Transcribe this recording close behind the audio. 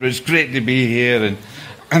It's great to be here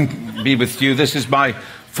and be with you. This is my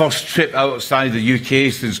first trip outside the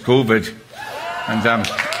UK since COVID. And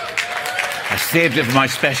I saved it for my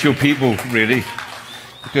special people, really,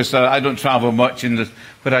 because I don't travel much.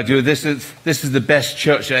 But I do. This is the best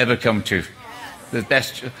church I ever come to. The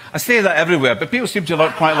best. I say that everywhere, but people seem to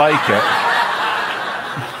not quite like it.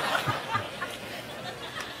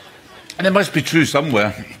 And it must be true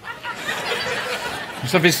somewhere.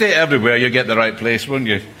 So if you say it everywhere, you'll get the right place, won't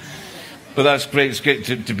you? But that's great. It's great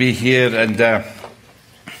to be here and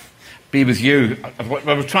be with you. I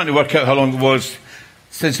was trying to work out how long it was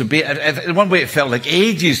since we've been. In one way, it felt like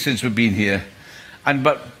ages since we've been here.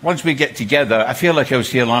 But once we get together, I feel like I was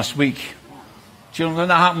here last week. Do you know,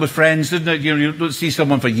 that happened with friends, didn't it? You don't see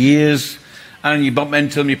someone for years, and you bump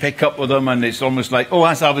into them, you pick up with them, and it's almost like, oh,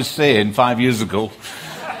 as I was saying 5 years ago.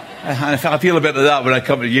 And I feel a bit of that when I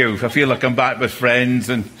come to you. I feel like I'm back with friends,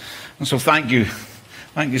 and so thank you.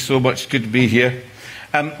 Thank you so much. Good to be here.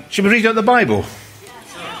 Should we read out the Bible?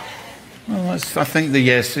 Well, I think the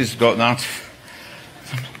yes has got that.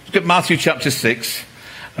 Look at Matthew chapter 6.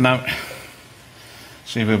 And now,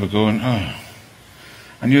 see where we're going. Oh,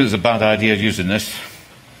 I knew it was a bad idea using this.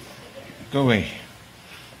 Go away.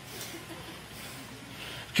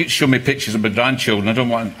 Keep showing me pictures of my grandchildren. I don't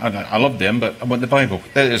want. I love them, but I want the Bible.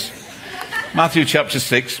 There it is. Matthew chapter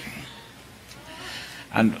 6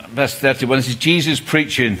 and verse 31. This is Jesus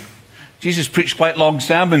preaching. Jesus preached quite long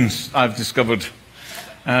sermons, I've discovered,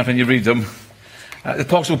 when you read them. The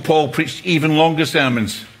Apostle Paul preached even longer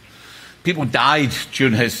sermons. People died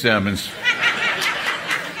during his sermons.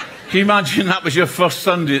 Can you imagine that was your first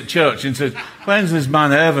Sunday at church and said, when's this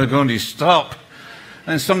man ever going to stop?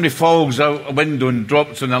 And somebody falls out a window and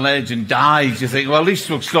drops on a ledge and dies. You think, well, at least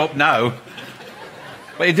we'll stop now.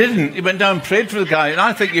 But he didn't. He went down and prayed for the guy. And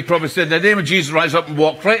I think he probably said, in the name of Jesus, rise up and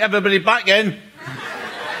walk. Right, everybody back in.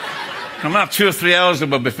 I'm going to have 2 or 3 hours and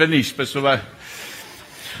we'll be finished. But so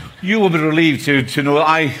you will be relieved to know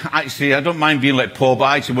I don't mind being like Paul, but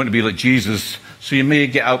I actually want to be like Jesus. So you may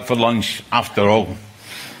get out for lunch after all,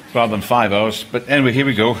 rather than 5 hours. But anyway, here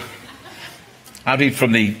we go. I read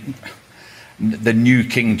from the New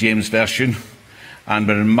King James Version, and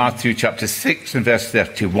we're in Matthew chapter 6 and verse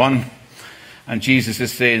 31, and Jesus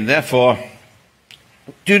is saying, therefore,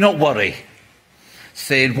 do not worry,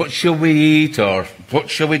 saying, what shall we eat, or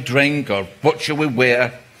what shall we drink, or what shall we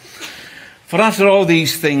wear? For after all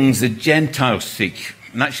these things the Gentiles seek,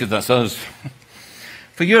 and actually that's us.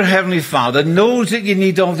 For your heavenly Father knows that you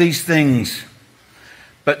need all these things,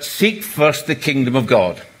 but seek first the kingdom of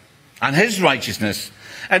God and his righteousness,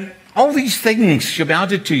 and all these things shall be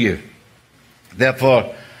added to you.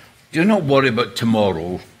 Therefore, do not worry about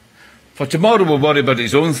tomorrow, for tomorrow will worry about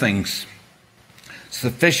its own things.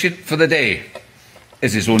 Sufficient for the day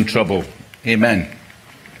is his own trouble. Amen.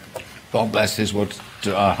 God bless his word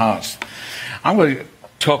to our hearts. I'm going to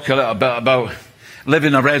talk a little bit about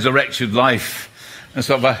living a resurrected life. And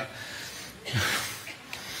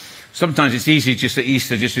sometimes it's easy just at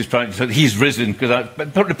Easter, just as he's risen.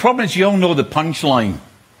 But the problem is you all know the punchline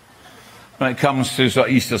when it comes to sort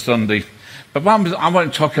of Easter Sunday. But I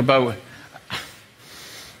want to talk about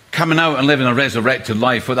coming out and living a resurrected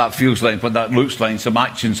life, what that feels like, what that looks like, some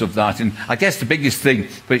actions of that. And I guess the biggest thing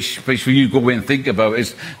which for you go away and think about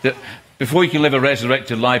is that before you can live a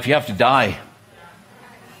resurrected life, you have to die.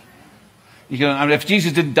 If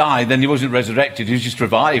Jesus didn't die, then he wasn't resurrected, he was just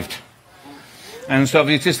revived. And so if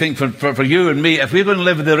you just think for you and me, if we're going to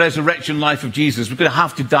live the resurrection life of Jesus, we're going to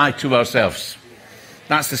have to die to ourselves.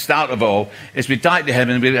 That's the start of all, is we die to him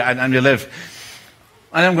and we live.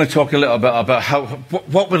 And I'm going to talk a little bit about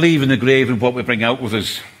what we leave in the grave and what we bring out with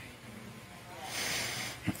us.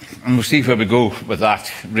 And we'll see where we go with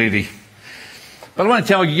that, really. But I want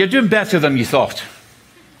to tell you, you're doing better than you thought.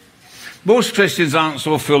 Most Christians aren't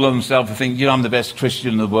so full of themselves to think, I'm the best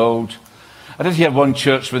Christian in the world. I did hear one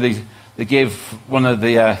church where they gave one of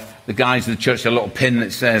the guys in the church a little pin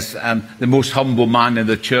that says, the most humble man in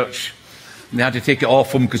the church. And they had to take it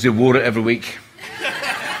off him because they wore it every week.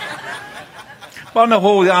 But on the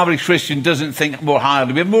whole, the average Christian doesn't think more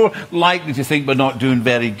highly. We're more likely to think we're not doing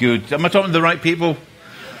very good. Am I talking to the right people?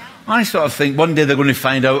 I sort of think one day they're going to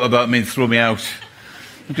find out about me and throw me out.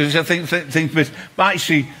 Because I think but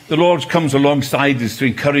actually, the Lord comes alongside us to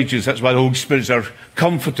encourage us. That's why the Holy Spirit's our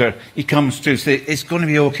comforter. He comes to say, it's going to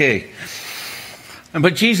be okay. And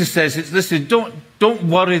but Jesus says, listen, don't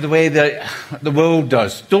worry the way the world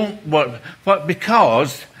does. Don't worry, but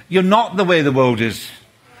because you're not the way the world is.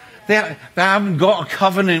 They haven't got a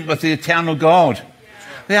covenant with the eternal God.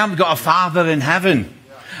 They haven't got a Father in heaven.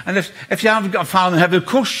 And if you haven't got a Father in heaven, of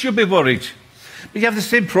course you'll be worried. But you have the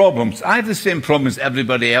same problems. I have the same problems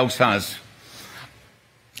everybody else has.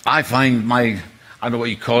 I find I don't know what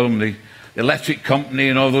you call them, the electric company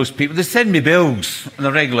and all those people, they send me bills on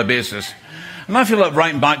a regular basis. And I feel like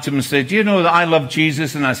writing back to them and say, do you know that I love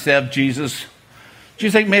Jesus and I serve Jesus? Do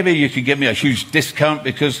you think maybe you could give me a huge discount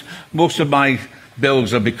because most of my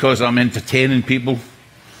bills are because I'm entertaining people?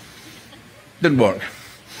 Didn't work.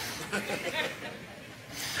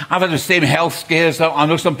 I've had the same health scares. I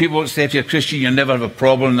know some people would say if you're a Christian, you never have a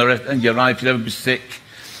problem in your life, you'll never be sick.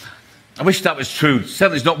 I wish that was true.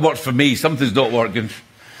 Certainly it's not worked for me. Something's not working.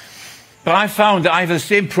 But I found that I have the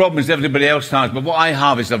same problem as everybody else has, but what I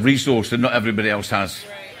have is a resource that not everybody else has.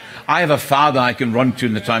 I have a father I can run to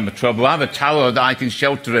in the time of trouble. I have a tower that I can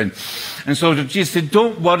shelter in. And so Jesus said,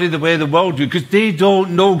 don't worry the way the world do, because they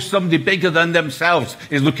don't know somebody bigger than themselves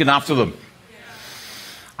is looking after them.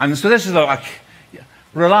 And so this is like,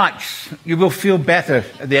 relax. You will feel better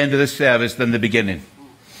at the end of the service than the beginning.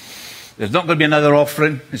 There's not going to be another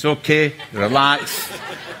offering. It's okay. Relax.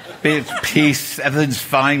 Be at peace. Everything's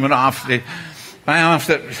fine. We're not after. I have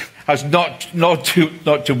to.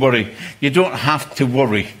 Not to worry. You don't have to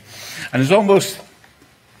worry. And it's almost you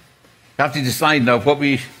have to decide now what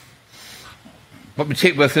we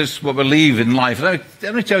take with us, what we leave in life.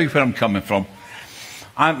 Let me tell you where I'm coming from.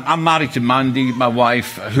 I'm married to Mandy, my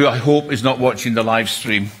wife, who I hope is not watching the live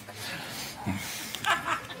stream.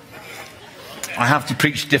 I have to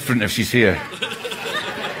preach different if she's here.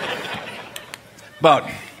 But,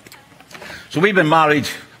 so we've been married,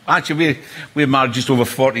 actually we've married just over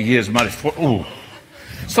 40 years.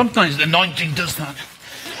 Sometimes the anointing does that.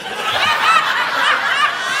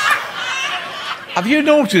 Have you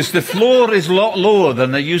noticed the floor is a lot lower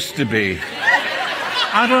than it used to be?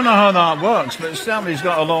 I don't know how that works, but certainly it's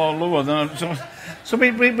got a lot lower than so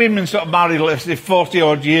we've been sort of married, let's say,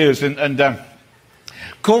 40-odd years, and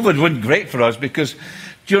COVID wasn't great for us because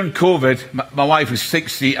during COVID, my wife was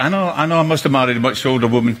 60. I know I must have married a much older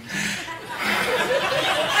woman.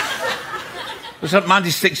 It was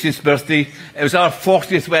Mandy's 60th birthday. It was our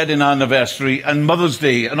 40th wedding anniversary and Mother's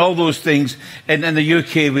Day and all those things. In the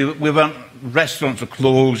UK, we weren't, restaurants were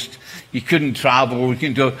closed. You couldn't travel. We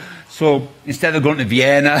couldn't do. So instead of going to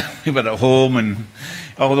Vienna, we were at home and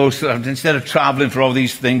all those. Instead of traveling for all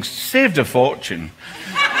these things, saved a fortune.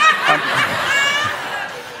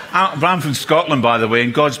 I'm from Scotland, by the way,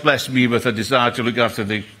 and God's blessed me with a desire to look after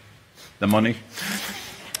the money.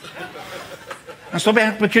 And so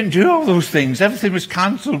we couldn't do all those things. Everything was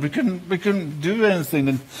cancelled. We couldn't do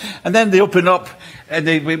anything. And then they opened up, and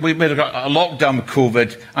we made a lockdown with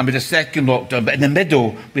COVID, and we had a second lockdown. But in the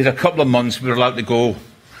middle, we had a couple of months we were allowed to go.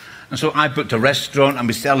 And so I booked a restaurant, and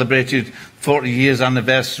we celebrated 40 years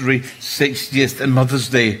anniversary, 60th, and Mother's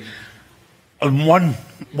Day on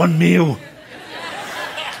one meal.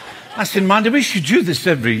 I said, Mandy, we should do this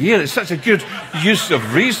every year. It's such a good use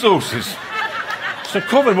of resources. So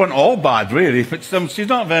COVID wasn't all bad, really, but she's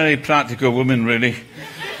not a very practical woman, really.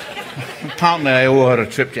 Apparently I owe her a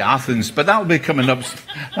trip to Athens, but that'll be coming up.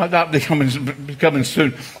 That'll be coming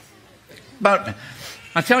soon. But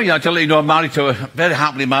I tell you, I'm married to very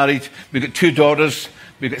happily married. We've got 2 daughters.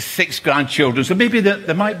 We've got 6 grandchildren. So maybe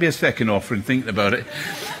there might be a second offering, thinking about it.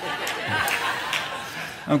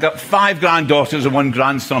 I've got 5 granddaughters and 1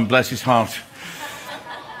 grandson, bless his heart.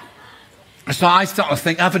 So I start to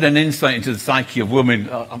think, I've had an insight into the psyche of women.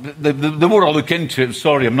 The more I look into it,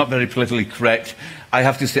 sorry, I'm not very politically correct. I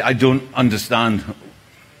have to say, I don't understand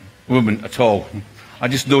women at all. I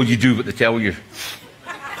just know you do what they tell you.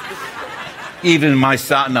 Even in my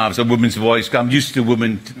sat-nav's a woman's voice. I'm used to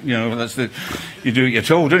women, you do what you're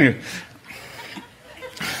told, don't you?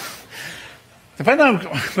 When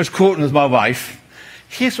I was quoting with my wife,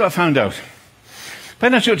 here's what I found out.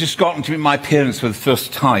 When I went to Scotland to meet my parents for the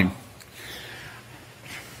first time,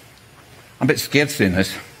 I'm a bit scared saying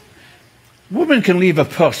this. Women can leave a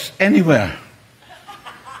purse anywhere.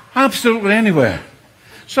 Absolutely anywhere.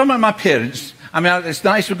 Some of my parents, it's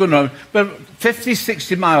nice we're going around, but 50,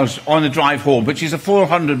 60 miles on the drive home, which is a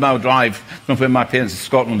 400-mile drive from where my parents in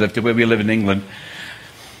Scotland live to where we live in England.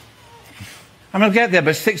 I'll get there,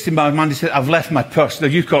 but 60 miles, Mandy said, I've left my purse. Now,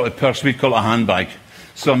 you call it a purse, we call it a handbag.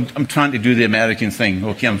 So I'm trying to do the American thing.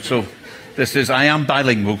 Okay, I am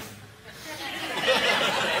bilingual.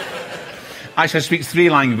 Actually, I speak 3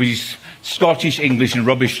 languages, Scottish, English, and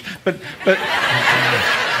rubbish. But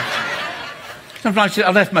sometimes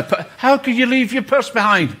I left my purse. How could you leave your purse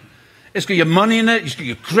behind? It's got your money in it, it's got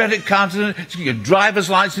your credit cards in it, it's got your driver's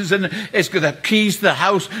license in it, it's got the keys to the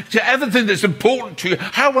house, to everything that's important to you.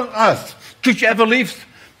 How on earth could you ever leave?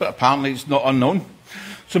 But apparently it's not unknown.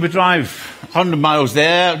 So we drive 100 miles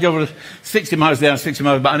there, over 60 miles there, 60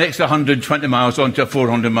 miles, but an extra 120 miles onto a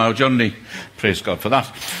 400-mile journey. Praise God for that.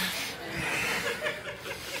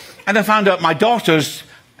 And I found out my daughters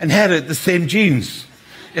inherit the same genes.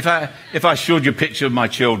 If I showed you a picture of my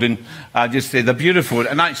children, I'd just say they're beautiful.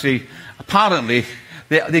 And actually, apparently,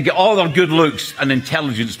 they get all their good looks and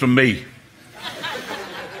intelligence from me.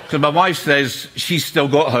 Because my wife says she's still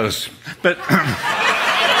got hers. But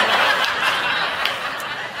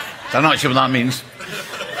I'm not sure what that means.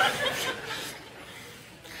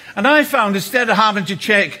 And I found instead of having to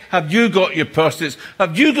check, have you got your purse? It's,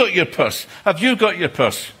 have you got your purse? Have you got your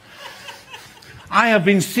purse? I have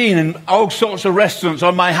been seen in all sorts of restaurants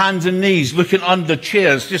on my hands and knees looking under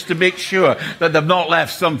chairs just to make sure that they've not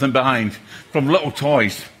left something behind from little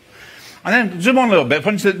toys. And then zoom on a little bit.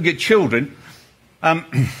 Once you get children,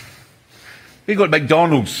 we go to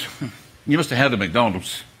McDonald's. You must have heard of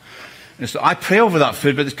McDonald's. And so I pray over that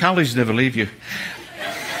food, but the calories never leave you.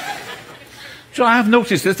 So I have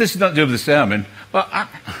noticed this. This is not to do with the sermon, but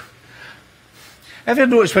have you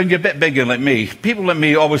noticed when you're a bit bigger like me, people like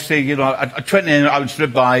me always say, you know, a 20-ounce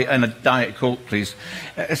ribeye and a Diet Coke, please.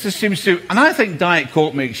 It just seems to, and I think Diet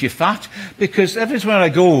Coke makes you fat, because everywhere I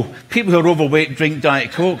go, people who are overweight drink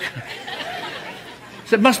Diet Coke.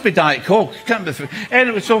 So it must be Diet Coke. It can't be.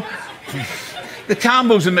 Anyway, so the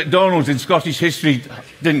Campbells and McDonald's in Scottish history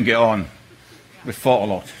didn't get on. We fought a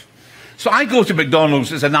lot. So I go to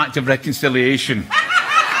McDonald's as an act of reconciliation.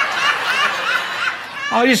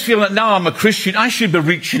 I just feel that now I'm a Christian, I should be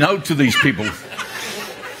reaching out to these people.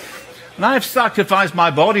 And I've sacrificed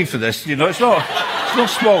my body for this, you know, it's no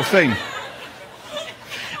small thing.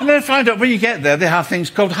 And then I find out when you get there, they have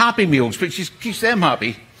things called Happy Meals, which keeps them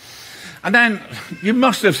happy. And then you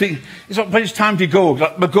must have seen, it's like when it's time to go,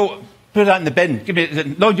 put that in the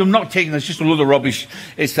bin. No, you're not taking this, it's just a load of rubbish.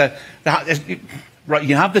 Right,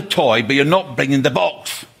 you have the toy, but you're not bringing the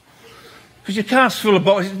box. Because your car's full of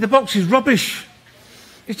boxes. The box is rubbish.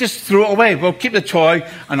 You just throw it away. Well, keep the toy,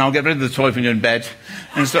 and I'll get rid of the toy when you're in bed.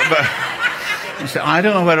 And so, but I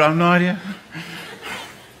don't know where, I have no idea.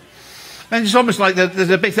 And it's almost like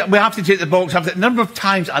there's a big thing. We have to take the box. The number of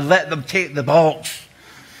times I let them take the box.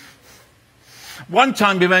 One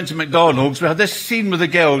time we went to McDonald's, we had this scene with the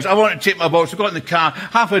girls. I wanted to take my box. We got in the car.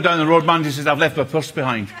 Halfway down the road, Mandy says, I've left my purse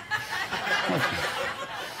behind.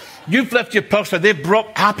 You've left your purse, and they've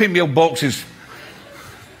brought Happy Meal boxes.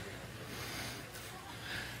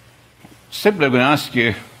 Simply I'm going to ask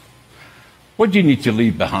you, what do you need to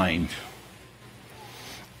leave behind?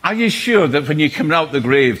 Are you sure that when you come out the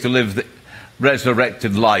grave to live the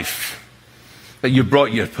resurrected life, that you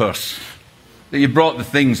brought your purse, that you brought the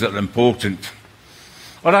things that are important?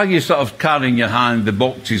 Or are you sort of carrying in your hand the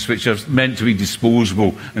boxes which are meant to be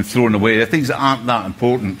disposable and thrown away, the things that aren't that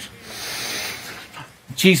important?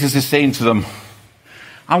 Jesus is saying to them,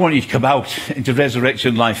 I want you to come out into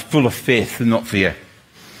resurrection life full of faith and not fear.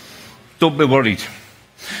 Don't be worried.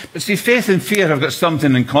 But see, faith and fear have got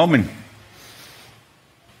something in common.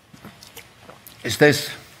 It's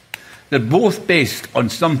this. They're both based on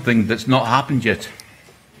something that's not happened yet.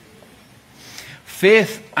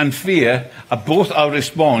 Faith and fear are both our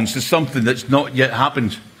response to something that's not yet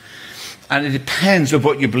happened. And it depends on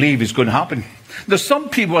what you believe is going to happen. There's some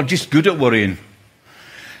people who are just good at worrying.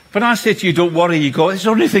 When I say to you, don't worry, you go, it's the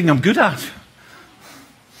only thing I'm good at.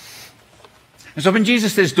 And so when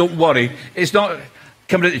Jesus says, don't worry, it's not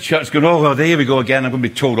coming into church going, oh, well, there we go again, I'm going to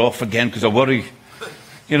be told off again because I worry.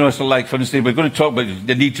 You know, it's like, for instance, we're going to talk about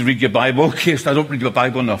the need to read your Bible. Okay, so I don't read your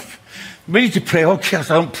Bible enough. We need to pray. Okay,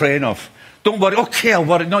 so I don't pray enough. Don't worry. Okay, I'll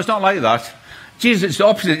worry. No, it's not like that. Jesus, it's the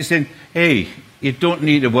opposite. He's saying, hey, you don't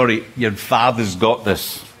need to worry. Your Father's got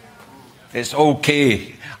this. It's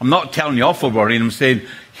okay. I'm not telling you off for worrying. I'm saying,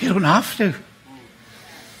 you don't have to.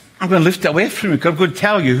 I'm going to lift it away from you because I'm going to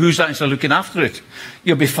tell you who's actually looking after it.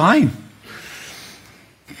 You'll be fine.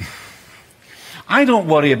 I don't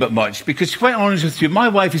worry about much because, quite honest with you, my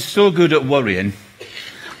wife is so good at worrying,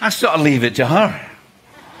 I sort of leave it to her.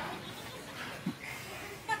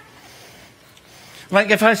 Like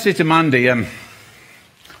if I say to Mandy, I've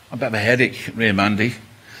a bit of a headache, Ray Mandy,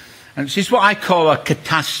 and she's what I call a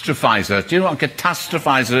catastrophizer. Do you know what a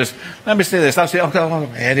catastrophizer is? Let me say this. I'll say, oh, God, I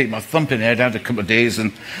have a headache, my thumping head out a couple of days,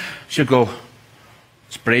 and she'll go,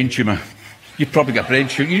 it's brain tumour. You've probably got brain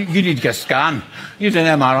tumour. You need to get a scan. You need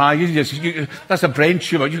an MRI. That's a brain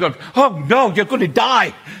tumour. You go, oh no, you're going to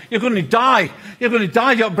die. You're going to die. You're going to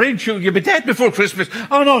die. You've got brain tumour. You'll be dead before Christmas.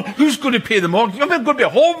 Oh no, who's going to pay the mortgage? You're going to be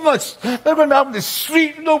homeless. They're going to be out in the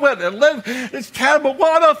street, nowhere to live. It's terrible.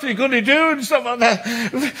 What on earth are you going to do? And stuff like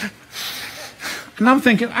that. And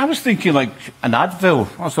I was thinking like an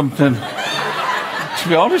Advil or something. To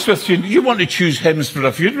be honest with you, you want to choose hymns for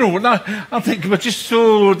a funeral, and I think we're just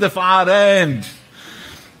so at the far end.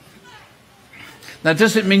 That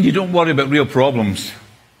doesn't mean you don't worry about real problems.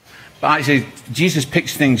 But actually, Jesus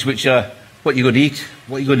picks things which are what you're going to eat,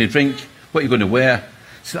 what you're going to drink, what you're going to wear.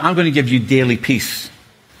 So I'm going to give you daily peace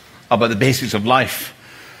about the basics of life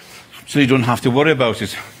so you don't have to worry about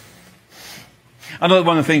it. Another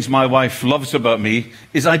one of the things my wife loves about me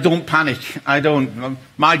is I don't panic.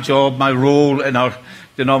 My job, my role in our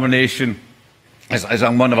denomination, as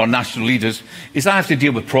I'm one of our national leaders, is I have to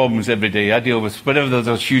deal with problems every day. I deal with whenever there's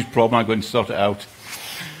a huge problem, I go and sort it out,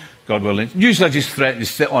 God willing. Usually I just threaten to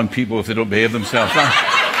sit on people if they don't behave themselves.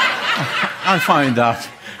 I find that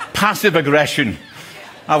passive aggression.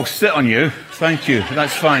 I'll sit on you. Thank you.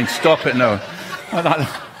 That's fine. Stop it now.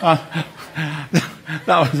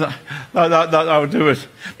 That would do it.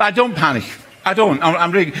 But I don't panic. I don't.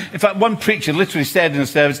 I'm really. In fact, one preacher literally said in the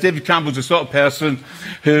service, David Campbell's the sort of person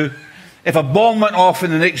who, if a bomb went off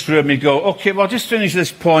in the next room, he'd go, okay, well, I'll just finish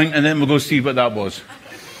this point and then we'll go see what that was.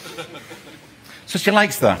 So she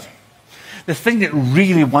likes that. The thing that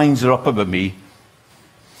really winds her up about me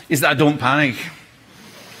is that I don't panic.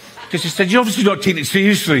 Because she said, you're obviously not taking it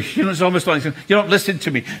seriously. You know, it's almost like you're not listening to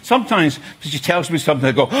me. Sometimes she tells me something,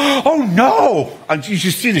 I go, oh no! And you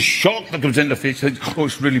just see the shock that comes into her face. Oh,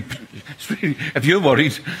 it's really, if you're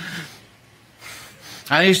worried.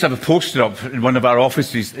 I used to have a poster up in one of our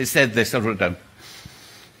offices. It said this, I wrote it down.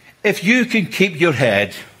 If you can keep your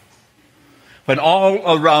head when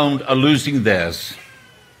all around are losing theirs,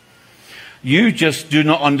 you just do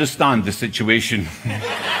not understand the situation.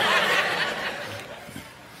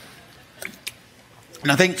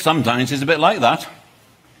 And I think sometimes it's a bit like that.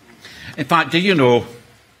 In fact, do you know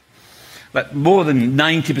that more than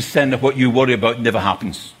 90% of what you worry about never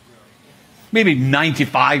happens? Maybe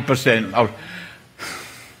 95%.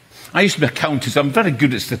 I used to be an accountant, so I'm very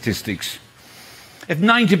good at statistics. If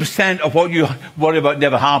 90% of what you worry about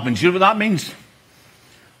never happens, you know what that means?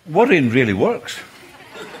 Worrying really works.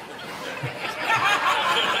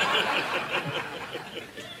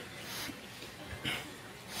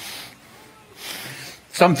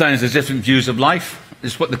 Sometimes there's different views of life.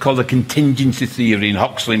 It's what they call the contingency theory, and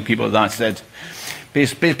Huxley and people like that said.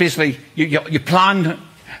 Basically, you plan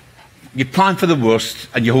for the worst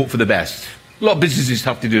and you hope for the best. A lot of businesses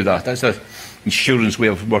have to do that. That's an insurance way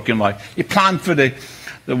of working life. You plan for the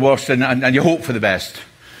worst and you hope for the best.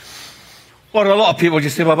 Or a lot of people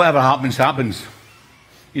just say, well, whatever happens, happens.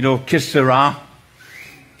 You know, que sera,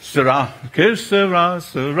 sera, que sera,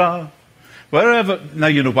 sera. Wherever, now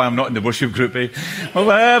you know why I'm not in the worship group, eh? Well,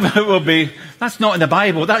 wherever it will be, that's not in the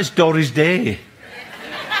Bible, that's Doris Day.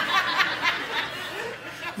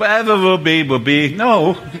 Whatever will be, will be.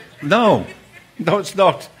 No, it's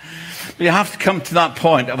not. But you have to come to that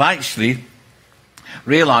point of actually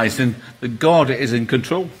realizing that God is in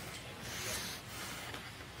control.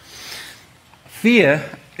 Fear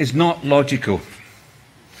is not logical.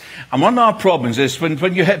 And one of our problems is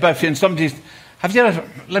when you're hit by fear and somebody's, have you ever,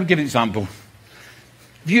 let me give you an example.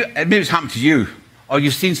 Maybe it's happened to you, or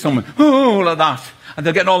you've seen someone, oh, like that, and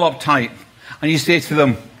they're getting all uptight, and you say to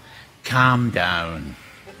them, calm down.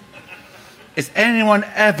 Has anyone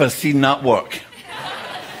ever seen that work?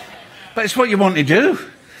 But it's what you want to do.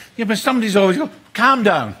 Yeah, but somebody's always go, calm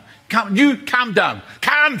down. Calm down.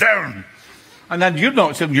 Calm down. And then you're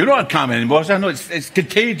not calm anymore. So I know it's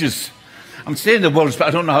contagious. I'm saying the words, but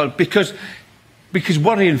I don't know how, because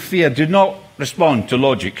worry and fear do not respond to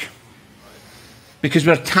logic. Because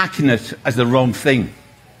we're attacking it as the wrong thing.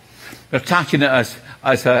 We're attacking it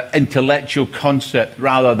as an intellectual concept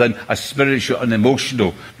rather than a spiritual and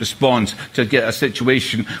emotional response to get a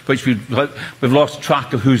situation which we've lost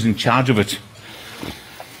track of who's in charge of it.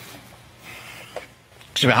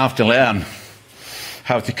 So we have to learn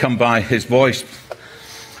how to come by his voice.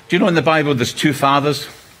 Do you know in the Bible there's two fathers?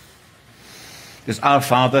 There's our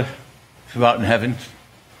Father who art in heaven.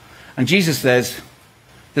 And Jesus says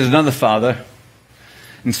there's another Father.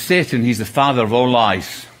 And Satan, he's the father of all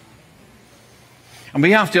lies. And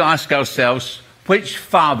we have to ask ourselves, which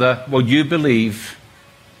father will you believe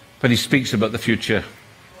when he speaks about the future?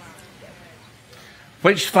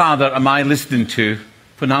 Which father am I listening to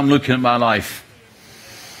when I'm looking at my life?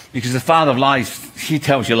 Because the father of lies, he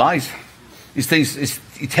tells you lies. He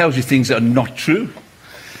tells you things that are not true.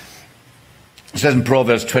 It says in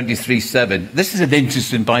Proverbs 23:7. This is an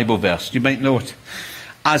interesting Bible verse. You might know it.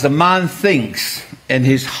 As a man thinks in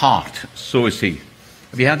his heart, so is he.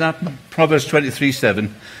 Have you heard that? Proverbs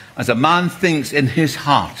 23:7. As a man thinks in his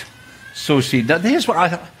heart, so is he. Now, here's what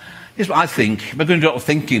I think. We're going to do a little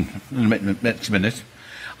thinking in the next minute.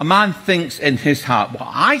 A man thinks in his heart. What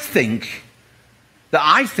I think that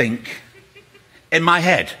I think in my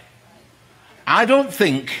head. I don't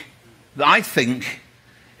think that I think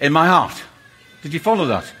in my heart. Did you follow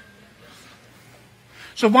that?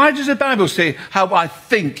 So why does the Bible say how I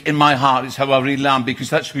think in my heart is how I really am? Because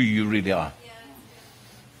that's who you really are.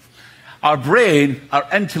 Our brain, our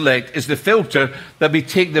intellect, is the filter that we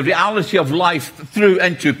take the reality of life through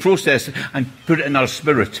into, process and put it in our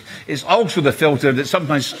spirit. It's also the filter that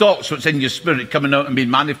sometimes stops what's in your spirit coming out and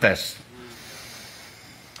being manifest.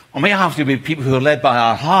 And we have to be people who are led by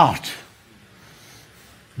our heart,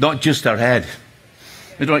 not just our head.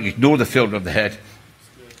 We don't ignore the filter of the head.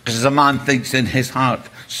 Because as a man thinks in his heart,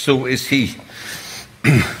 so is he.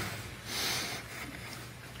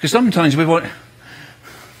 Because sometimes we want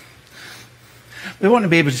to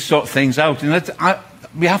be able to sort things out. And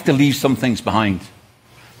we have to leave some things behind.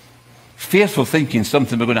 Fearful thinking is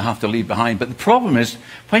something we're going to have to leave behind. But the problem is,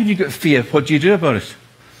 when you get fear, what do you do about it?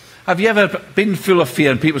 Have you ever been full of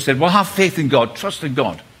fear and people said, well, have faith in God, trust in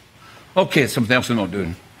God? Okay, it's something else I'm not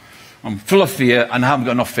doing. I'm full of fear and I haven't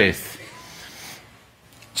got enough faith.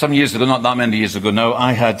 Some years ago, not that many years ago now,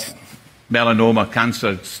 I had melanoma,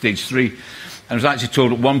 cancer, stage 3. And I was actually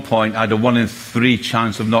told at one point I had a 1 in 3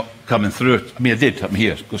 chance of not coming through it. I mean, I did. I'm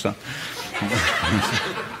here. Of course not.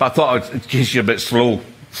 But I thought, in case you're a bit slow,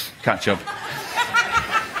 catch up.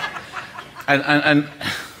 And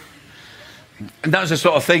that's the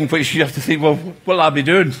sort of thing which you have to think, well, what will I be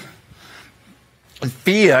doing? And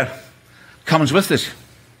fear comes with this.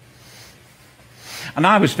 And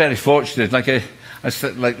I was very fortunate, like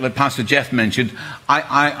Pastor Jeff mentioned,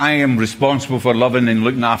 I am responsible for loving and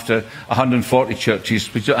looking after 140 churches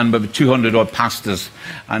and about 200 odd pastors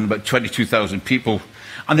and about 22,000 people.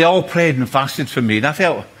 And they all prayed and fasted for me. And I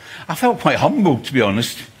felt quite humbled, to be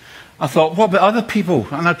honest. I thought, what about other people?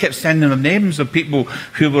 And I kept sending them names of people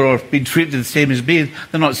who were being treated the same as me.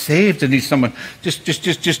 They're not saved. I need someone.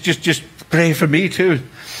 Just pray for me too.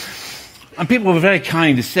 And people were very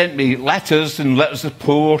kind. They sent me letters and letters of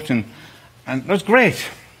support, and it was great.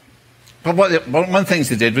 But one of the things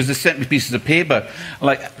they did was they sent me pieces of paper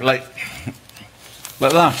like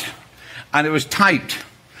that, and it was typed.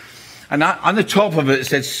 And on the top of it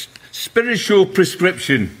said, "Spiritual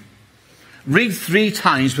prescription. Read 3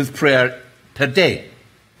 times with prayer per day."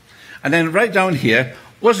 And then right down here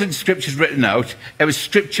wasn't scriptures written out; it was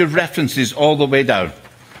scripture references all the way down,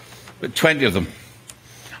 but 20 of them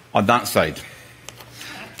on that side,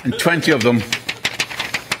 and 20 of them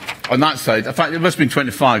on that side. In fact, it must have been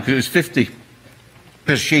 25 because it was 50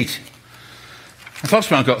 per sheet. The first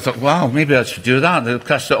one I thought, wow, maybe I should do that. They'll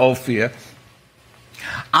cast out all fear.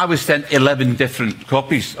 I was sent 11 different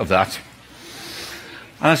copies of that.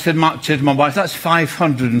 And I said to my wife, that's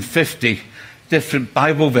 550 different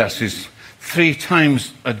Bible verses 3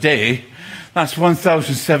 times a day. That's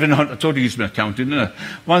 1,700. I told you to use my accounting, didn't I?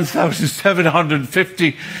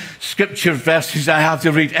 1,750 scripture verses I have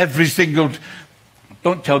to read every single.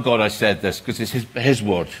 Don't tell God I said this, because it's his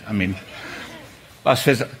word. I mean, I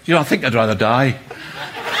says, I think I'd rather die.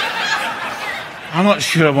 I'm not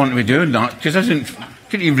sure I want to be doing that, because I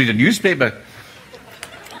couldn't even read a newspaper.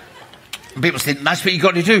 And people say, that's what you've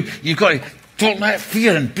got to do. You've got to don't let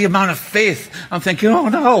fear and be a man of faith. I'm thinking, oh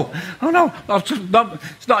no.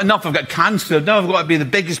 It's not enough I've got cancer. Now I've got to be the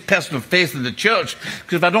biggest person of faith in the church,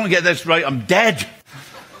 because if I don't get this right, I'm dead.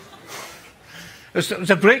 It's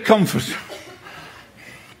a great comfort.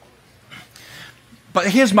 But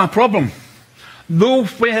here's my problem.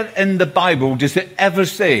 Nowhere in the Bible does it ever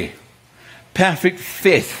say perfect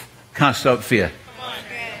faith casts out fear.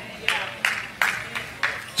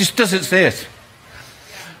 Just doesn't say it.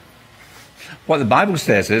 What the Bible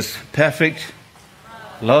says is perfect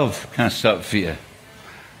love casts out fear.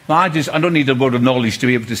 Now, I don't need a word of knowledge to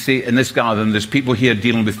be able to say in this gathering there's people here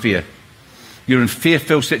dealing with fear. You're in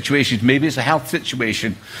fear-filled situations. Maybe it's a health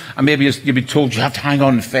situation, and maybe you've been told you have to hang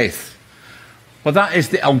on in faith. Well, that is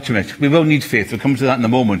the ultimate. We will need faith. We'll come to that in a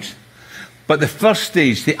moment. But the first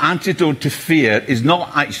stage, the antidote to fear, is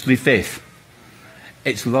not actually faith.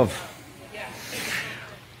 It's love.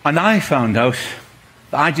 And I found out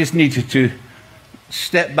that I just needed to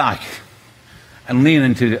step back and lean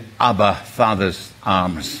into Abba, Father's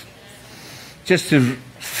arms. Just to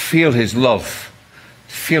feel his love,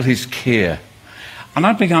 feel his care. And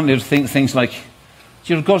I began to think things like,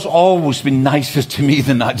 God's always been nicer to me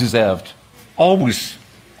than I deserved. Always.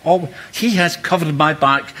 He has covered my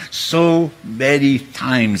back so many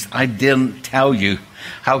times. I didn't tell you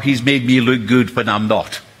how he's made me look good when I'm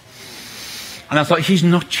not. And I thought, he's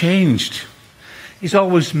not changed. He's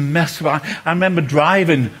always messed with. I remember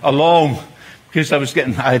driving along because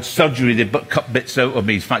I had surgery, they cut bits out of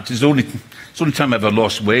me. In fact, it's the only time I ever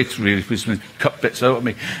lost weight, really, was when they cut bits out of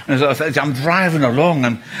me. And I'm driving along,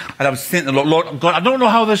 and I was thinking, Lord God, I don't know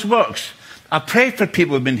how this works. I prayed for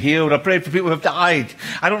people who've been healed. I prayed for people who have died.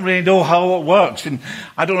 I don't really know how it works. And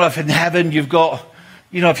I don't know if in heaven you've got,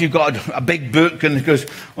 if you've got a big book and it goes,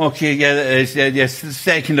 okay, yeah, that is, yes, the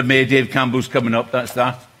 2nd of May, Dave Campbell's coming up, that's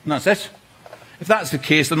that. And that's it. If that's the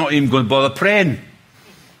case, I'm not even going to bother praying.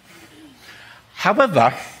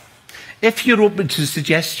 However, if you're open to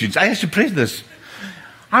suggestions, I actually prayed this.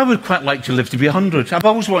 I would quite like to live to be 100. I've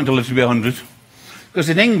always wanted to live to be 100. Because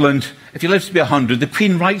in England, if you live to be 100, the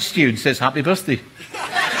Queen writes to you and says, happy birthday.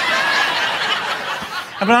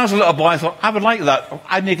 And when I was a little boy, I thought, I would like that.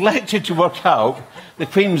 I neglected to work out the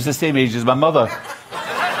Queen was the same age as my mother.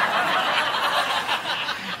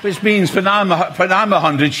 Which means when I'm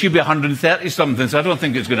 100, she'll be 130 something, so I don't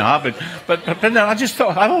think it's going to happen. But I just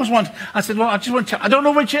thought, I said, Lord, I don't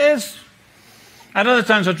know which it is. At other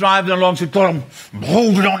times I'm driving along and said, God, I'm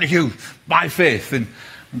holding on to you by faith. And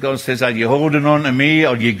God says, are you holding on to me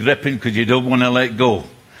or are you gripping because you don't want to let go? I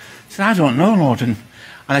said, I don't know, Lord. And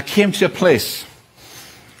I came to a place,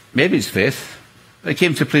 maybe it's faith, but I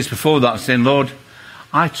came to a place before that saying, Lord,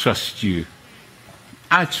 I trust you.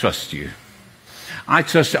 I trust you.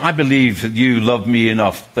 I believe that you love me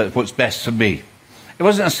enough that what's best for me. It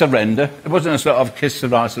wasn't a surrender. It wasn't a sort of kiss,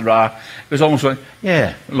 sarah, sarah. It was almost like,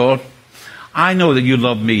 yeah, Lord, I know that you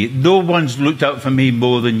love me. No one's looked out for me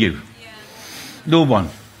more than you. Yeah. No one.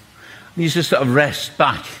 And you just sort of rest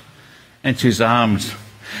back into his arms.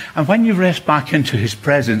 And when you rest back into his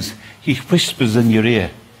presence, he whispers in your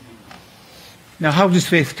ear. Now, how does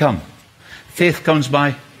faith come? Faith comes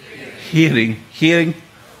by hearing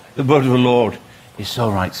the word of the Lord. It's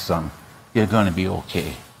all right, son. You're going to be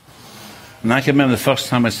okay. And I can remember the first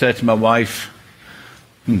time I said to my wife,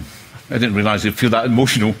 I didn't realize I'd feel that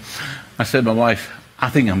emotional. I said to my wife, I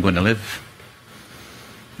think I'm going to live.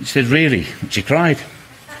 She said, really? And she cried.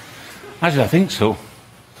 I said, I think so.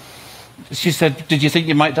 She said, did you think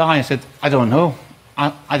you might die? I said, I don't know.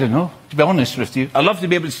 I don't know, to be honest with you. I'd love to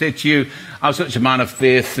be able to say to you, I was such a man of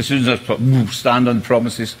faith. As soon as I stand on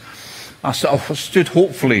promises, I stood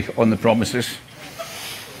hopefully on the promises.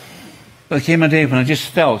 But there came a day when I just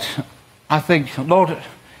felt, I think, Lord,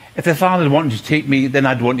 if the Father wanted to take me, then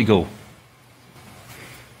I'd want to go.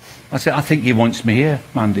 I said, I think he wants me here,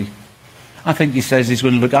 Mandy. I think he says he's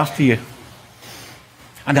going to look after you.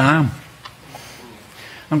 And I am.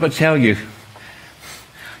 I'm going to tell you,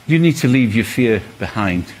 you need to leave your fear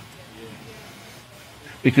behind.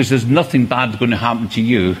 Because there's nothing bad going to happen to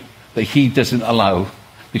you that he doesn't allow,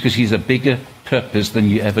 because he's a bigger purpose than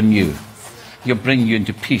you ever knew. He'll bring you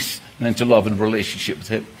into peace and into love and relationship with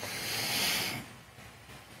him.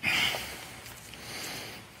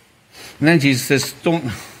 And then Jesus says,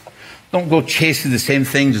 don't go chasing the same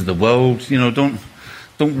things as the world.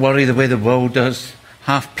 Don't worry the way the world does.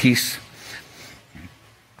 Have peace.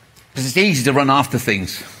 Because it's easy to run after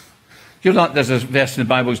things. There's a verse in the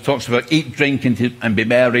Bible which talks about eat, drink, and be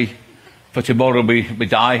merry, for tomorrow we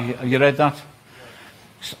die. Have you read that?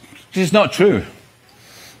 It's not true.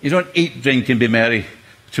 You don't eat, drink, and be merry,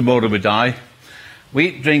 tomorrow we die. We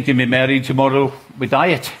eat, drink, and be merry, tomorrow we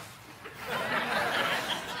diet.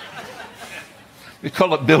 We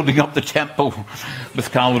call it building up the temple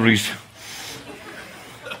with calories.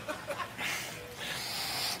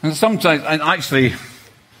 And sometimes, and actually,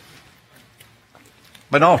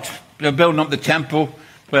 we're not. We're building up the temple.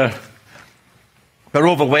 We're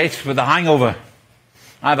overweight with a hangover.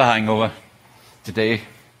 I have a hangover today.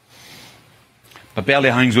 My belly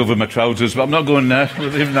hangs over my trousers, but I'm not going there.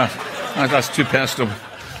 Even that's too personal.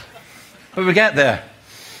 But we get there.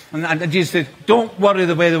 And Jesus said, don't worry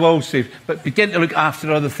the way the world says, but begin to look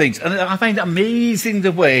after other things. And I find it amazing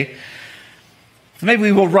the way, maybe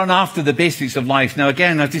we will run after the basics of life. Now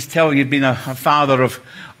again, I just tell you, being a father of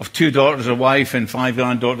 2 daughters, a wife and 5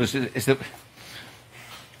 granddaughters, is that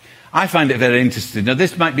I find it very interesting. Now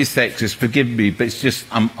this might be sexist, forgive me, but it's just,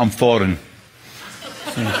 I'm foreign.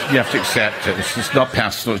 So you have to accept it. It's just not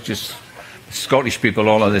personal, it's just Scottish people,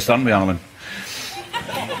 all of this, aren't we, Alan?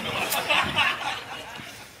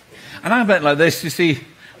 And I'm a bit like this, you see,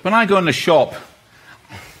 when I go in the shop,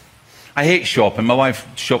 I hate shopping. My wife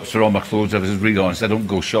shops for all my clothes. I was really honest, I don't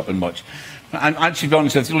go shopping much. And actually, to be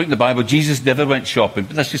honest, if you look in the Bible, Jesus never went shopping,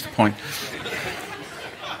 but that's just the point.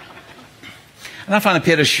 And I find a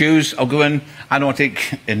pair of shoes, I'll go in, I don't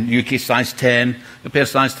take, in UK, size 10, a pair of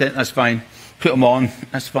size 10, that's fine. Put them on,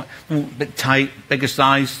 that's fine. A bit tight, bigger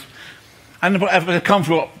size. And if they're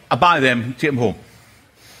comfortable, I buy them, take them home.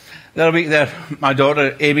 The other week there, my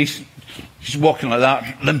daughter, Amy, she's walking like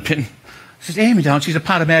that, limping. She says, Amy, darling, she's a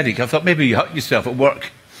paramedic. I thought maybe you hurt yourself at work.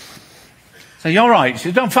 I said, you all right?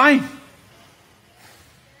 She said, I'm fine. I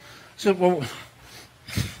said, well,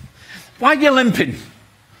 why are you limping?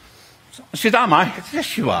 I said, am I? I said,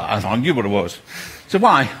 yes, you are. I knew what it was. I said,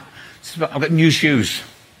 why? She said, I've got new shoes.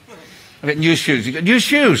 I've got new shoes. You've got new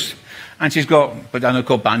shoes. And she's got, but I know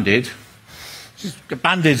called Band-Aid. She's got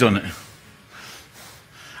Band-Aids on it.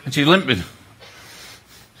 And she's limping.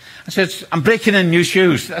 I said, I'm breaking in new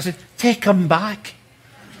shoes. I said, take them back.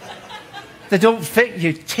 They don't fit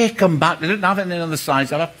you. Take them back. They don't have anything on the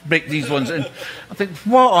sides. I'll have to break these ones in. I think,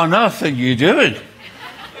 what on earth are you doing?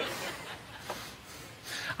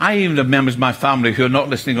 I even have members of my family who are not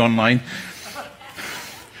listening online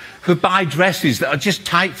who buy dresses that are just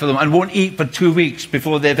tight for them and won't eat for 2 weeks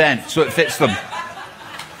before the event so it fits them.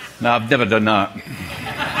 No, I've never done that.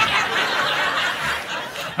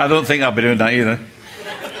 I don't think I'll be doing that either.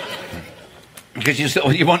 Because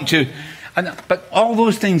you want to... but all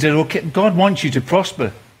those things are okay. God wants you to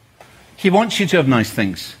prosper. He wants you to have nice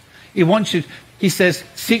things. He wants you... He says,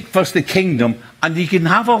 seek first the kingdom and you can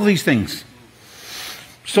have all these things.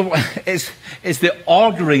 So it's the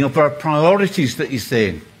ordering of our priorities that he's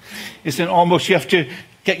saying. It's almost you have to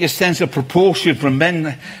get your sense of proportion from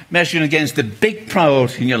measuring against the big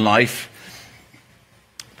priority in your life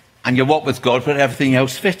and you walk with God, but everything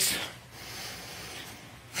else fits.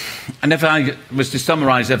 And if I was to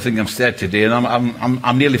summarize everything I've said today, and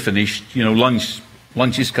I'm nearly finished, lunch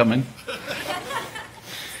is coming,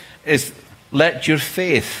 is let your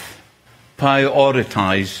faith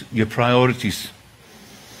prioritize your priorities.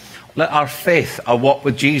 Let our faith, our walk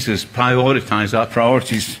with Jesus, prioritize our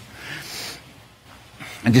priorities.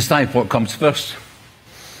 And decide what comes first.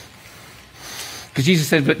 Because Jesus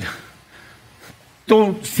said, but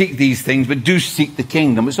don't seek these things, but do seek the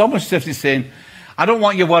kingdom. It's almost as if he's saying, I don't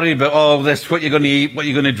want you worried about all this, what you're going to eat, what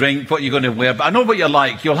you're going to drink, what you're going to wear, but I know what you're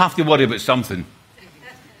like. You'll have to worry about something.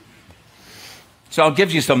 So I'll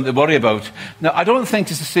give you something to worry about. Now, I don't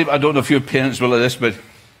think it's the same. I don't know if your parents were like this, but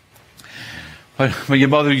when your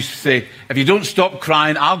mother used to say, if you don't stop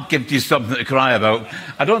crying, I'll give you something to cry about.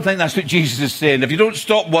 I don't think that's what Jesus is saying. If you don't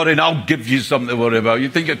stop worrying, I'll give you something to worry about. You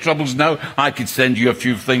think your troubles now? I could send you a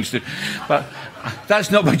few things to... But that's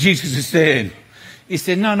not what Jesus is saying. He's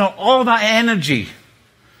saying, no, all that energy,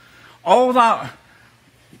 all that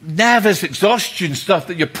nervous exhaustion stuff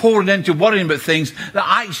that you're pouring into worrying about things that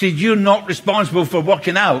actually you're not responsible for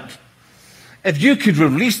working out. If you could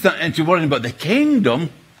release that into worrying about the kingdom...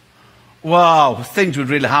 wow, things would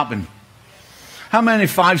really happen. How many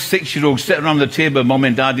 5, 6-year-olds sit around the table, Mum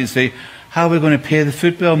and Daddy, and say, how are we going to pay the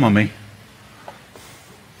food bill, Mummy?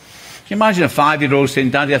 Can you imagine a 5-year-old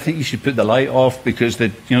saying, Daddy, I think you should put the light off because the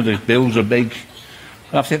bills are big?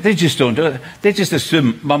 They just don't do it. They just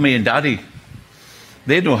assume Mummy and Daddy,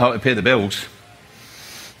 they know how to pay the bills.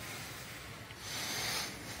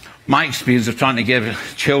 My experience of trying to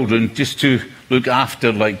give children just to look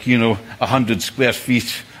after 100 square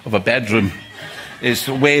feet of a bedroom is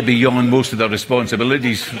way beyond most of their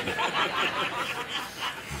responsibilities.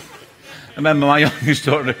 I remember my youngest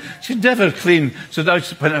daughter, she'd never clean. So now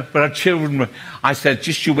when our children, I said,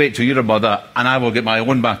 just you wait till you're a mother and I will get my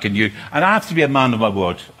own back in you. And I have to be a man of my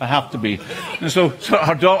word. I have to be. And so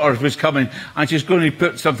her daughter was coming and she's going to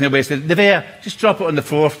put something away. I said, Nevaeh, just drop it on the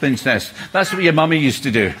floor, princess. That's what your mummy used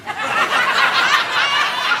to do.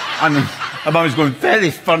 And her mum was going, very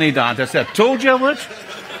funny, Dad. I said, I told you I would.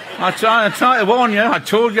 I try to warn you. I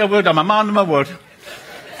told you I would. I'm a man of my word.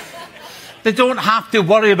 They don't have to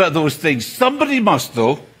worry about those things. Somebody must,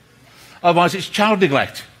 though. Otherwise, it's child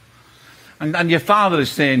neglect. And your father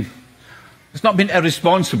is saying, it's not been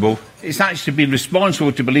irresponsible. It's actually been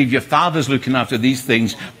responsible to believe your father's looking after these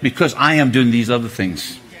things because I am doing these other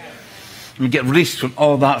things. And get released from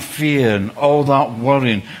all that fear and all that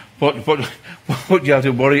worrying. But you have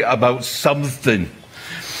to worry about something.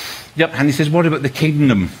 Yep, and he says, what about the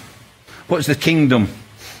kingdom? What's the kingdom?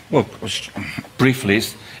 Well, briefly,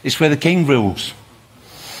 it's where the king rules.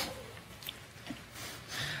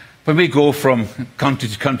 When we go from country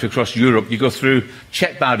to country across Europe, you go through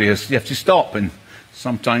check barriers. You have to stop, and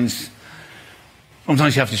sometimes you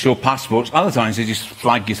have to show passports. Other times they just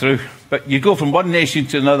flag you through. But you go from one nation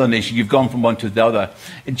to another nation. You've gone from one to the other.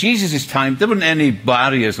 In Jesus' time, there weren't any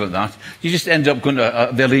barriers like that. You just end up going to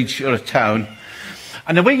a village or a town.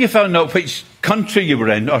 And the way you found out which country you were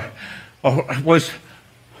in or was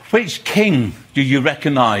which king do you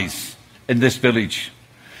recognize in this village?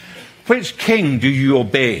 Which king do you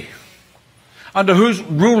obey? Under whose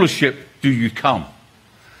rulership do you come?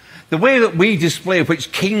 The way that we display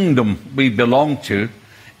which kingdom we belong to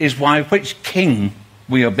is which king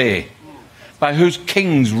we obey. by whose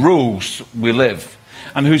king's rules we live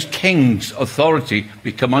and whose king's authority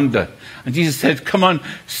we come under. And Jesus said, come on,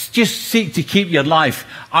 just seek to keep your life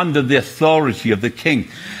under the authority of the king.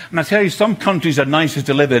 And I tell you, some countries are nicer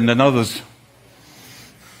to live in than others.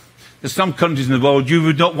 There's some countries in the world you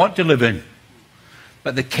would not want to live in.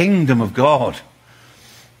 But the kingdom of God,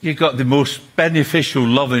 you've got the most beneficial,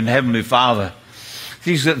 loving Heavenly Father.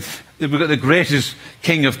 We've got the greatest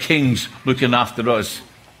King of Kings looking after us.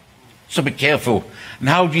 So be careful. And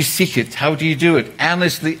how do you seek it? How do you do it?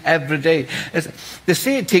 Earnestly, every day. They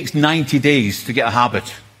say it takes 90 days to get a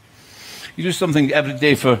habit. You do something every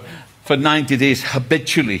day for 90 days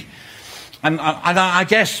habitually. And I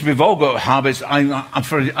guess we've all got habits. I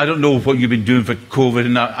don't know what you've been doing for COVID,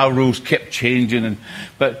 and our rules kept changing.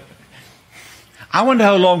 But I wonder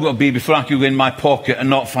how long it'll be before I can go in my pocket and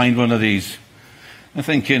not find one of these. I'm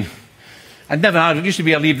thinking, I'd never had it. It used to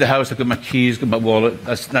be I leave the house, I've got my keys, got my wallet,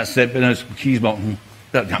 that's it. But now it's keys, got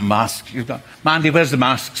masks. You've got, Mandy, where's the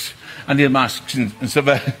masks? I need masks. And so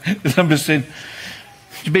I'm just saying,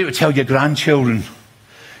 you'd be able to tell your grandchildren,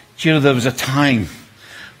 do you know there was a time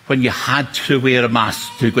when you had to wear a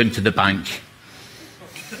mask to go into the bank?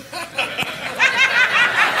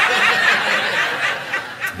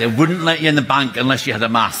 They wouldn't let you in the bank unless you had a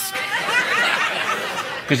mask.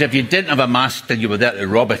 Because if you didn't have a mask, then you were there to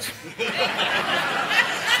rob it.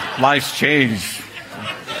 Life's changed.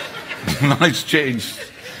 Life's changed.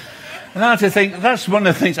 And I have to think, that's one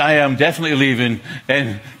of the things I am definitely leaving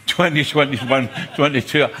in 2021,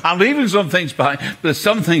 22. I'm leaving some things behind, but there's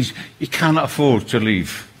some things you cannot afford to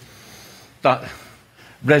leave. That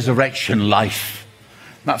resurrection life,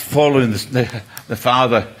 that following the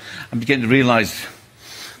Father. I'm beginning to realise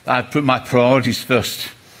that I put my priorities first.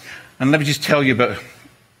 And let me just tell you about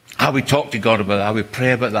how we talk to God about that, how we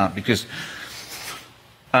pray about that. Because,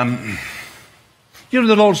 you know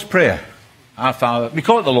the Lord's Prayer, our Father, we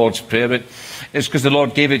call it the Lord's Prayer, but it's because the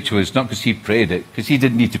Lord gave it to us, not because he prayed it. Because he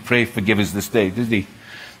didn't need to pray, forgive us this day, did he?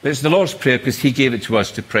 But it's the Lord's Prayer because he gave it to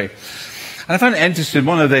us to pray. And I find it interesting,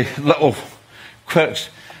 one of the little quirks,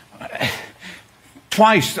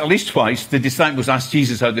 at least twice, the disciples asked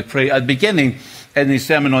Jesus how to pray. At the beginning, in the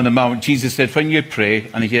Sermon on the Mount, Jesus said, when you pray,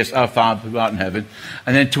 and he says, our Father who art in heaven.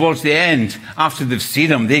 And then towards the end, after they've seen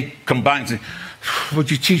him, they come back and say, would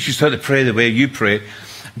you teach us how to pray the way you pray?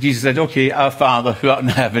 And Jesus said, okay, our Father who art in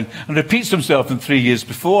heaven, and repeats himself in 3 years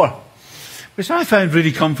before, which I found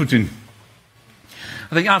really comforting.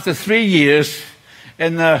 I think after 3 years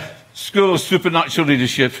in the School of Supernatural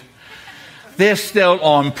Leadership, they're still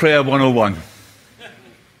on Prayer 101.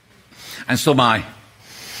 And so am I.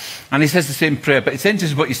 And he says the same prayer, but it's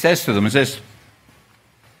interesting what he says to them. He says,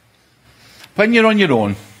 when you're on your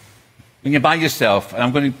own, when you're by yourself, and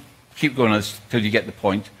I'm going to keep going on this till you get the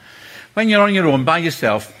point. When you're on your own, by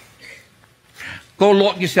yourself, go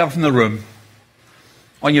lock yourself in the room,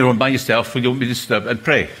 on your own, by yourself, so you won't be disturbed, and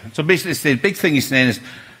pray. So basically, the big thing he's saying is,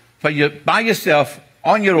 when you're by yourself,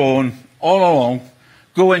 on your own, all along,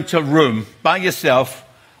 go into a room by yourself,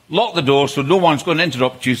 lock the door so no one's going to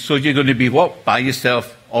interrupt you, so you're going to be what? By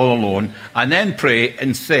yourself, all alone, and then pray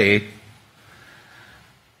and say,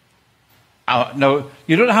 now,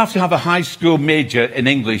 you don't have to have a high school major in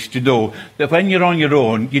English to know that when you're on your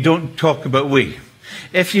own, you don't talk about we.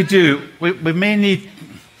 If you do, we may need,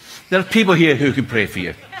 there are people here who can pray for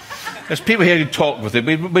you. There's people here who talk with it.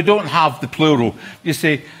 We don't have the plural. You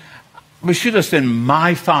say, we should have said,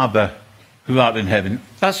 my Father who art in heaven.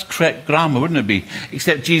 That's correct grammar, wouldn't it be?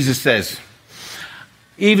 Except Jesus says,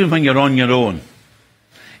 even when you're on your own,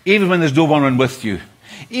 even when there's no one with you,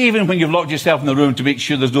 even when you've locked yourself in the room to make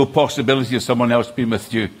sure there's no possibility of someone else being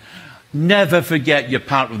with you, never forget you're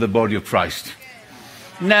part of the body of Christ.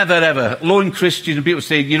 Never, ever. Lone Christian, and people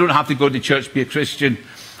say, you don't have to go to church to be a Christian.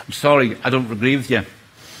 I'm sorry, I don't agree with you.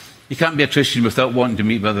 You can't be a Christian without wanting to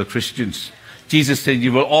meet with other Christians. Jesus said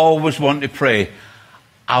you will always want to pray,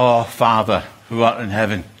 our Father who art in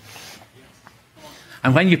heaven.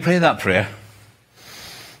 And when you pray that prayer,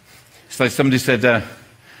 it's like somebody said,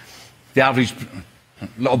 the average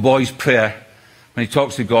little boy's prayer when he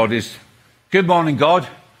talks to God is, good morning, God.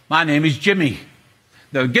 My name is Jimmy.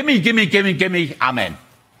 Now, gimme, gimme, gimme, gimme, amen.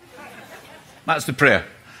 That's the prayer.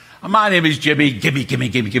 And my name is Jimmy, gimme, gimme,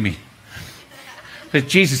 gimme, gimme. But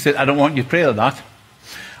Jesus said, I don't want you to pray like that.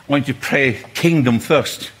 I want you to pray kingdom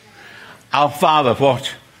first. Our Father,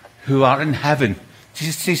 what? Who art in heaven.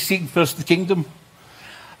 Jesus says, seek first the kingdom.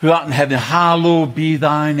 Who art in heaven, hallowed be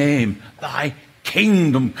thy name. Thy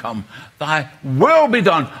kingdom come. Thy will be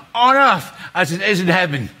done on earth as it is in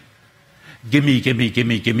heaven. Gimme, gimme,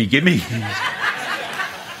 gimme, gimme, gimme.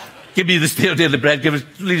 Give me this day our daily bread. Give us,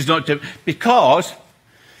 lead us not to. Because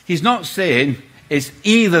He's not saying it's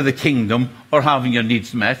either the kingdom or having your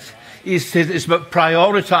needs met. He says it's about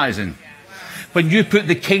prioritizing. When you put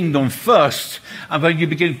the kingdom first, and when you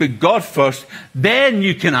begin to put God first, then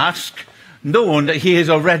you can ask, knowing that he has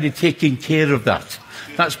already taken care of that.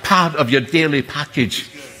 That's part of your daily package.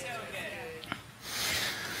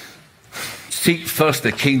 Seek first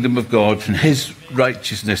the kingdom of God and his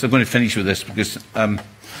righteousness. I'm going to finish with this because when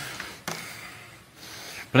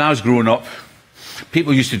I was growing up,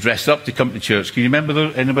 people used to dress up to come to church. Can you remember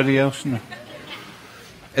those? Anybody else? No.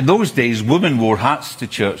 In those days, women wore hats to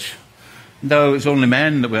church. No, it's only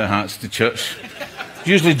men that wear hats to church.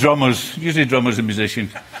 Usually drummers and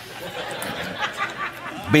musicians.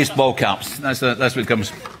 Baseball caps, that's what it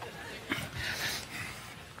comes.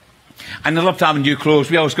 And I loved having new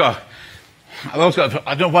clothes. I always got, I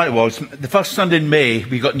don't know what it was. The first Sunday in May,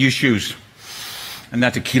 we got new shoes. And they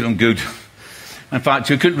had to keep them good. In fact,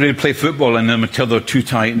 you couldn't really play football in them until they were too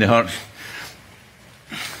tight and they hurt.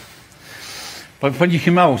 But when you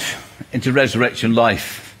come out into resurrection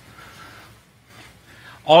life,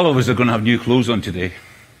 all of us are going to have new clothes on today.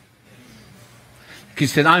 He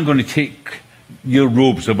said, I'm going to take your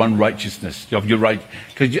robes of unrighteousness. You have your right.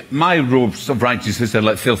 Because my robes of righteousness are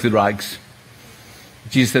like filthy rags.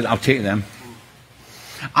 Jesus said, I'll take them.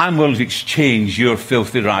 I'm willing to exchange your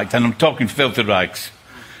filthy rags. And I'm talking filthy rags.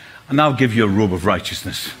 And I'll give you a robe of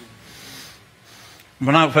righteousness.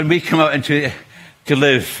 When we come out to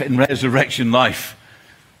live in resurrection life,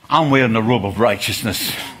 I'm wearing a robe of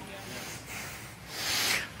righteousness.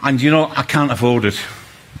 And you know, I can't afford it.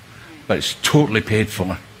 But it's totally paid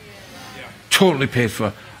for. Totally paid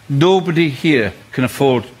for. Nobody here can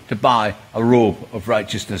afford to buy a robe of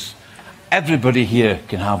righteousness. Everybody here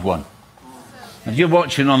can have one. And you're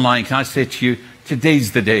watching online, can I say to you,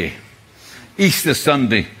 today's the day. Easter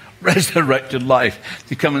Sunday, resurrected life,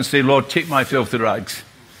 to come and say, Lord, take my filthy rags.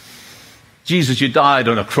 Jesus, you died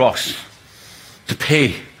on a cross to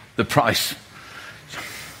pay the price,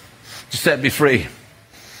 to set me free.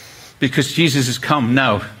 Because Jesus has come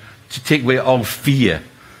now to take away all fear,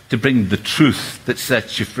 to bring the truth that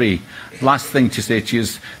sets you free. Last thing to say to you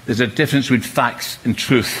is there's a difference between facts and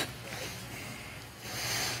truth.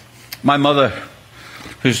 My mother,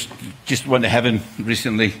 who's just went to heaven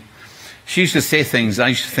recently, she used to say things. I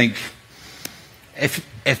used to think,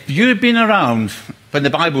 if you had been around when the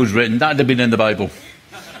Bible was written, that would have been in the Bible.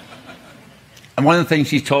 And one of the things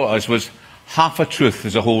she taught us was half a truth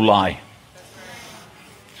is a whole lie.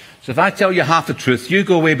 So if I tell you half the truth, you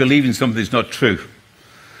go away believing something that's not true.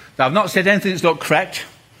 Now, I've not said anything that's not correct,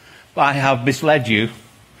 but I have misled you.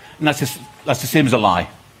 And that's the same as a lie.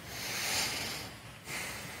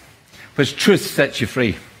 Because truth sets you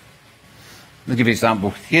free. I'll give you an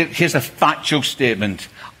example. Here's a factual statement.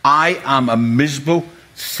 I am a miserable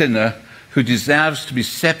sinner who deserves to be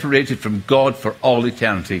separated from God for all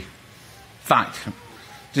eternity. Fact.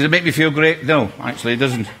 Does it make me feel great? No, actually it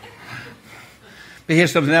doesn't. But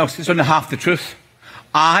here's something else. It's only half the truth.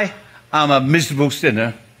 I am a miserable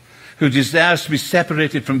sinner who deserves to be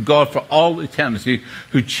separated from God for all eternity,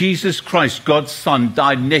 who Jesus Christ, God's Son,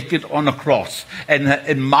 died naked on a cross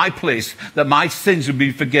in my place, that my sins would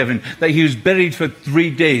be forgiven, that he was buried for 3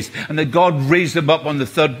 days, and that God raised him up on the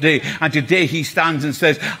third day. And today he stands and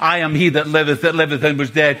says, I am he that liveth and was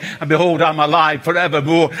dead, and behold, I'm alive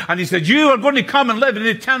forevermore. And he said, you are going to come and live in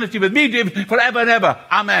eternity with me forever and ever.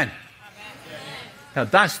 Amen. Now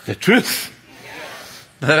that's the truth.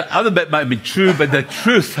 The other bit might have been true, but the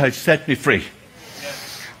truth has set me free.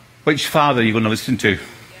 Which father are you going to listen to?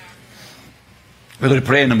 We're going to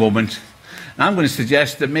pray in a moment. And I'm going to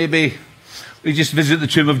suggest that maybe we just visit the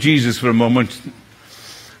tomb of Jesus for a moment.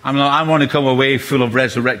 I want to come away full of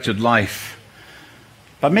resurrected life.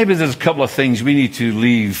 But maybe there's a couple of things we need to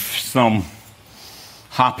leave some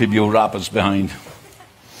happy meal wrappers behind.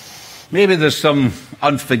 Maybe there's some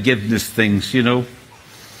unforgiveness things, you know.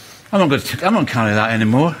 I'm not carry that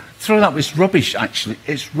anymore. Throw that. It's rubbish, actually.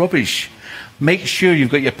 It's rubbish. Make sure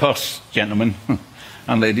you've got your purse, gentlemen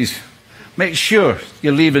and ladies. Make sure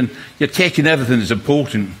you're taking everything that's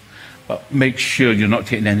important, but make sure you're not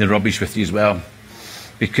taking any rubbish with you as well.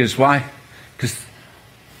 Because why? Because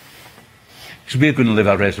we're going to live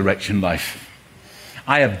a resurrection life.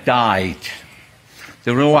 I have died.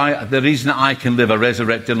 The reason that I can live a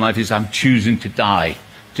resurrected life is I'm choosing to die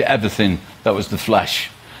to everything that was the flesh.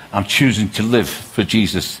 I'm choosing to live for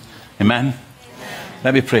Jesus. Amen? Amen?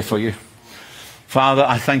 Let me pray for you. Father,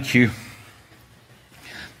 I thank you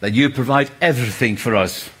that you provide everything for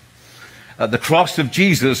us. The cross of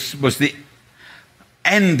Jesus was the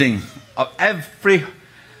ending of every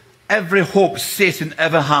hope Satan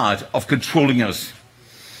ever had of controlling us.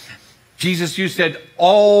 Jesus, you said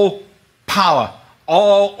all power,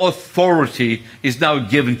 all authority is now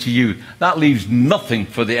given to you. That leaves nothing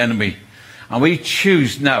for the enemy. And we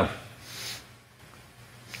choose now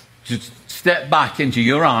to step back into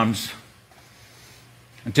your arms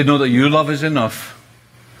and to know that your love is enough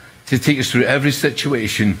to take us through every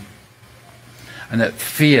situation, and that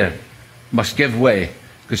fear must give way,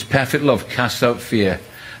 because perfect love casts out fear.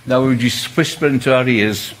 Now would you whisper into our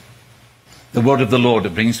ears the word of the Lord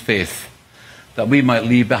that brings faith, that we might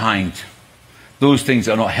leave behind those things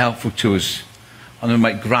that are not helpful to us, and we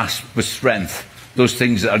might grasp with strength those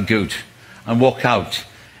things that are good, and walk out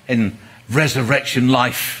in resurrection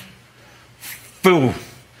life, full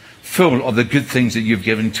of the good things that you've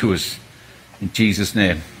given to us. In Jesus'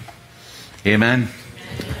 name. Amen.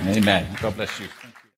 Amen. God bless you.